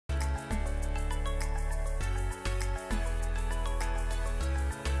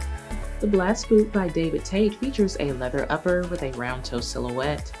The Blast boot by David Tate features a leather upper with a round toe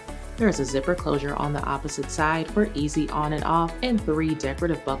silhouette. There is a zipper closure on the opposite side for easy on and off and 3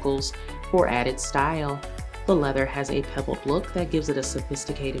 decorative buckles for added style. The leather has a pebbled look that gives it a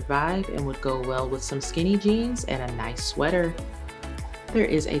sophisticated vibe and would go well with some skinny jeans and a nice sweater. There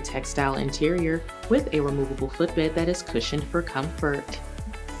is a textile interior with a removable footbed that is cushioned for comfort.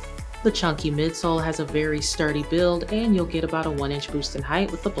 The chunky midsole has a very sturdy build, and you'll get about a 1-inch boost in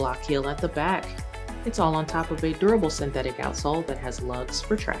height with the block heel at the back. It's all on top of a durable synthetic outsole that has lugs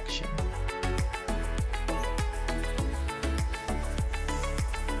for traction.